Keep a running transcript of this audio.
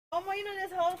Mama, you know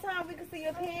this whole time we can see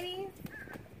your panties?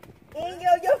 And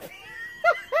your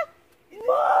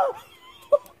Mom!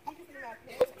 I can see my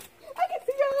panties. I can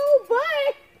see your whole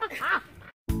butt!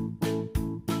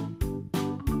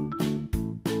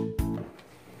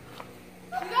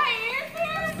 You got ears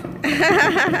here?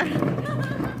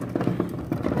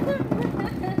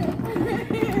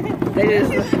 They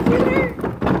just...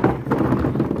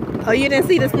 Oh, you didn't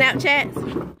see the Snapchats?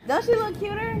 Don't she look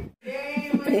cuter?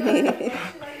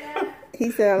 He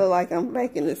said I look like I'm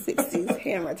back in the 60s,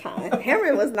 Hammer time.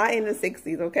 Hammer was not in the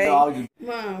 60s, okay? No,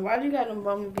 Mom, why do you got them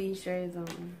bumblebee shades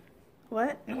on?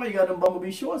 What? that's why you got them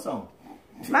bumblebee shorts on.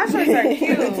 My shorts are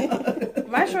cute.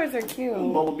 My shorts are cute.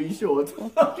 Bumblebee shorts.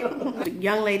 The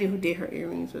young lady who did her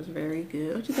earrings was very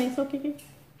good. What you think so, Kiki?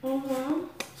 Mm-hmm.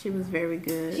 She was very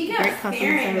good. She Great kept customer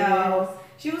staring service. though.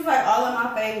 She was like all in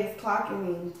my face, clocking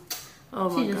me. Oh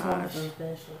my She just wanted gosh. some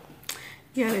special.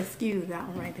 You gotta excuse that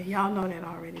one right there. Y'all know that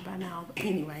already by now. But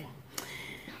anyway.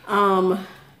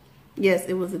 Yes,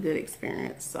 it was a good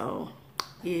experience. So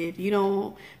if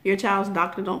your child's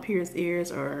doctor don't pierce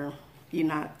ears, or you're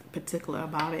not particular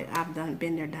about it, I've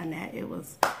been there, done that. It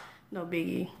was no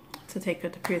biggie to take her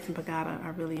to piercing Pagata. I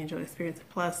really enjoyed the experience.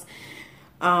 Plus,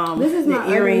 This is the my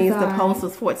earrings, other the side. post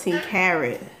was 14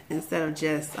 karat instead of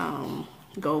just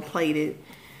gold plated.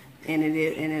 And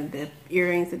the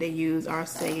earrings that they use are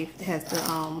safe. It has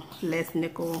the less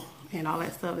nickel and all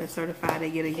that stuff. They're certified. They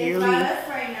get a yearly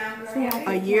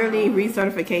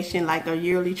recertification, like a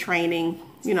yearly training,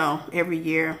 you know, every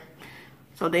year.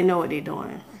 So they know what they're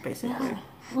doing, basically.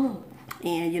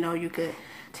 And you know, you could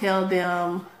tell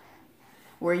them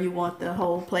where you want the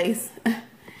whole place.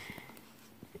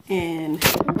 And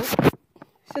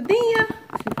Shadina,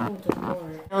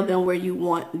 tell them where you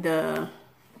want the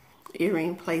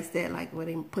earring placed at, like where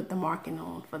they put the marking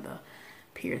on for the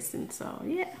piercing. So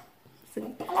yeah.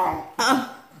 I'm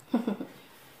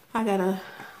gonna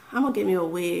get me a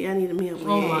wig. I need me a wig.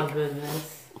 Oh my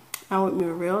goodness. I want me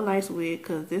a real nice wig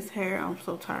because this hair, I'm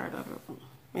so tired of it.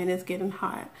 And it's getting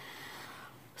hot.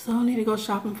 So I need to go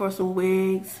shopping for some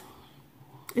wigs.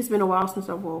 It's been a while since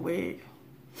I wore a wig.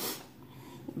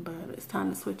 But it's time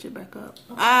to switch it back up.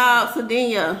 Oh,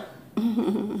 Sardinia.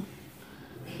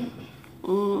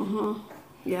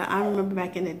 Yeah, I remember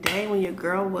back in the day when your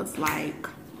girl was like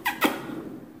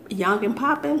young and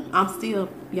popping. I'm still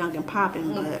young and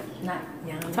popping, but Not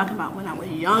young. I'm talking about when I was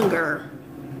younger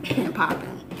and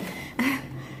popping.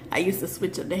 I used to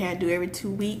switch up the hairdo every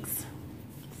 2 weeks.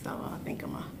 So I think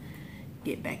I'm gonna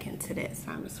get back into that. It's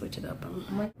time to switch it up.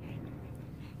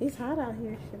 It's hot out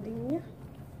here, Shadinia.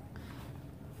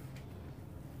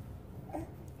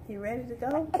 You ready to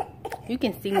go? You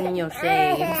can see me in your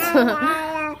shades.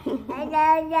 Blah,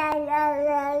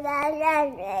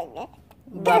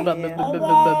 blah, blah, blah, blah,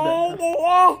 blah,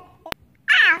 blah.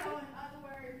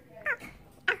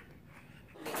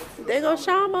 There goes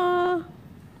Shama.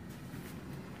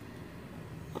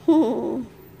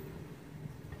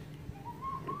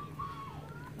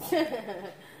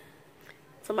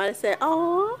 Somebody said,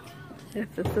 "Oh,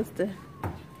 it's the sister."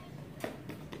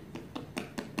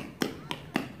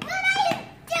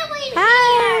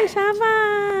 Hi,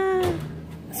 Shama.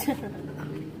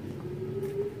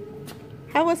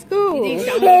 How was school?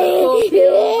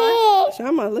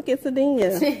 Shama, look at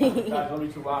Sardinia. Oh,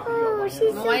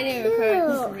 she's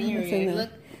so cute.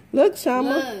 Look,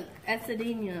 Shama. Look at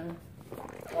Sardinia.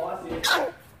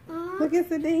 Look at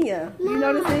Sardinia. You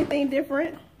notice anything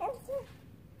different?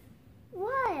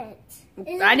 What?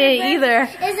 I didn't either.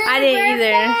 I didn't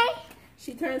either.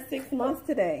 She turned 6 months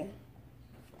today.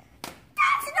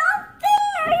 That's not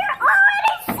fair! You're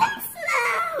already 6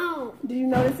 now! Do you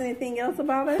notice anything else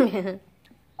about her?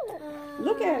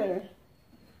 Look at her.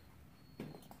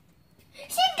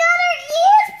 She got her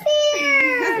ears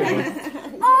pierced!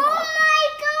 Oh my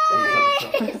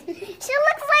gosh! She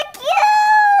looks like you!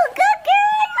 Good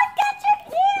girl! Look at your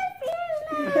ears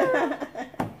pierced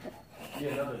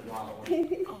now!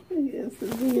 Yes,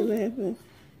 Sardinia laughing.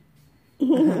 I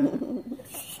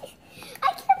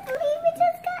can't believe we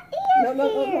just got ears No,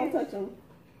 don't pierced! touch them.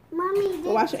 Mommy did.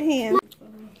 Wash your hands.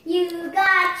 You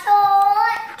got your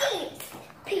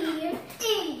ears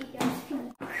pierced.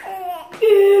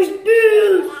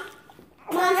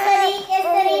 Mom, is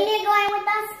Sarina going with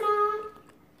us, Mom?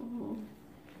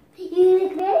 You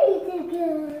look very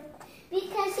good.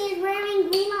 Because she's wearing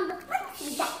green on the front.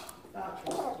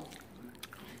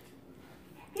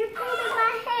 You're pulling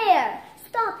my hair.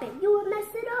 Stop it. You will mess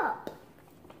it up.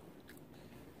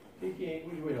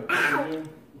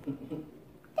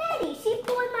 Daddy, she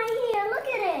pulled my hair. Look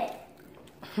at it.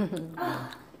 Oh,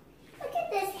 look at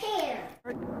this hair.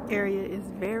 Our area is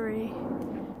very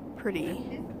pretty.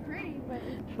 It's pretty.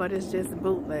 but it's just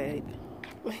bootleg.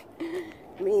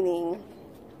 Meaning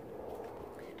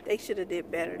they should have did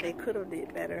better. They could have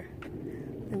did better.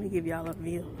 Let me give y'all a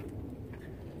view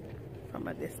from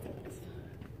a distance.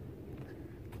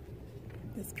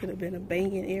 This could have been a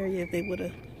banging area if they would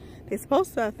have. They're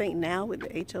supposed to, I think now with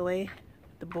the HOA,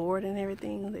 the board and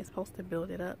everything, they're supposed to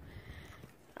build it up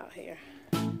out here.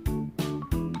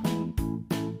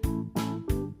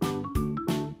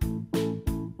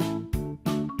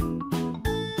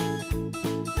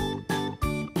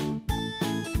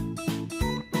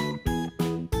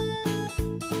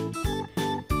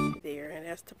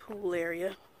 That's the pool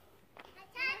area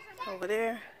over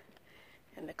there,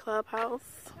 and the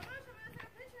clubhouse.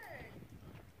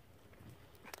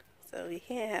 So you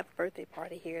can't have a birthday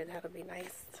party here. That'll be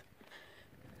nice,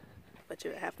 but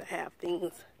you have to have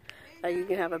things like you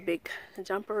can have a big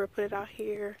jumper, put it out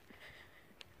here,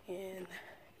 and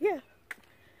yeah,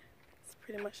 it's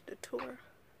pretty much the tour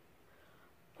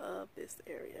of this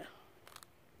area.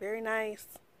 Very nice,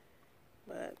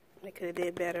 but they could have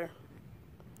did better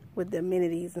with the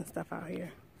amenities and stuff out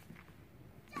here.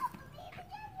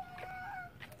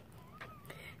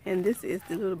 And this is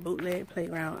the little bootleg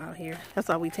playground out here. That's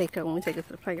why we take her when we take her to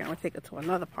the playground. We take her to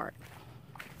another part.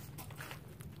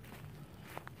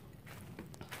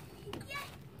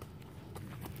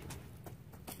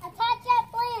 Attention,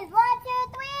 please. 1,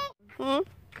 2, 3. Hmm?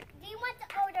 Do you want to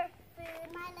order food,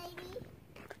 my lady?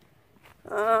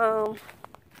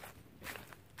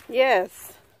 Yes.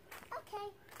 Okay.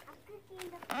 I'm cooking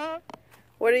the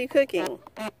What are you cooking?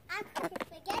 I'm cooking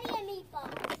spaghetti and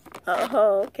meatballs.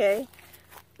 Oh, okay.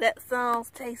 That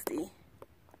sounds tasty. Okay,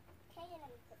 and let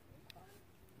me put meatballs.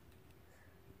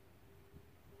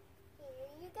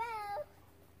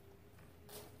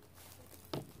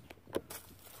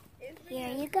 Here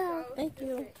you go. Here you go. Thank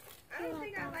you. I don't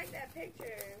think I like that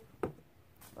picture.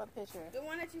 What picture? The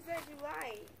one that you said you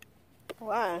liked.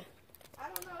 Why? I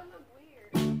don't know, it looked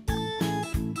weird.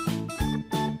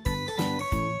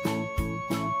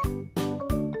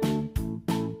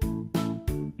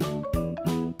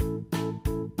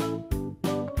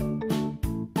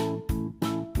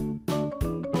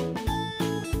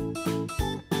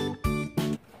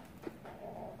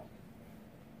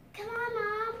 Come on,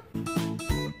 Mom.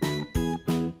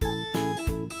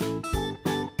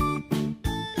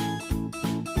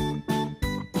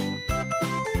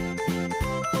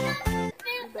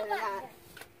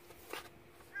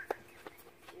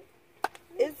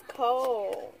 It's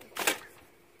cold.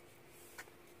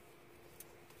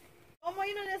 Mama,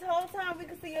 you know this whole time we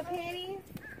could see your panties?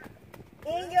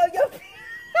 And your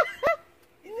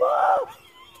Mom!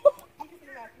 I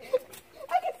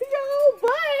can see your whole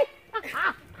butt!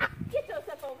 Get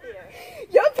yourself over here.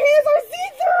 Your pants are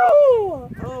see-through!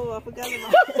 Oh, I forgot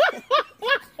about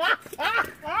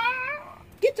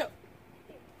Get your...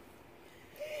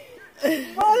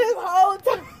 Oh, this whole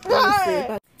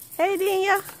time! Hey,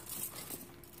 Dina.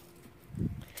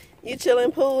 You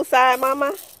chilling poolside,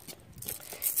 Mama?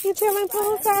 You chilling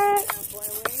poolside?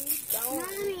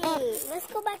 Mommy, let's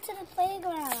go back to the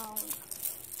playground.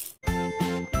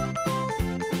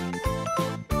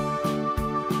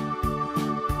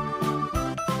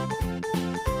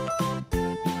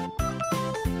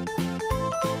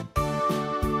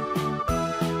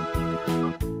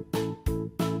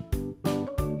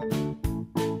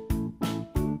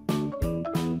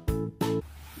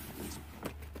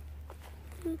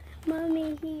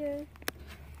 Mommy here.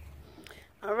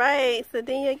 All right, so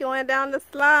then you're going down the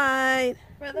slide.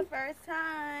 For the first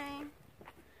time.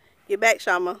 Get back,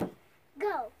 Shama.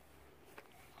 Go.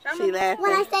 She laughing.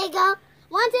 When I say go,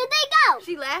 1, 2, 3, go.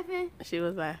 She laughing? She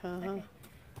was laughing.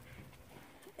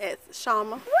 It's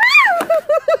Shama.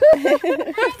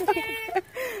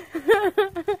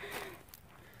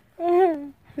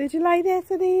 Did you like that,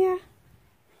 Sadia?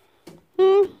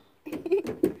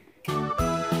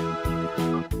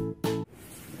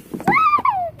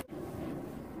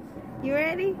 You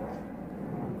ready?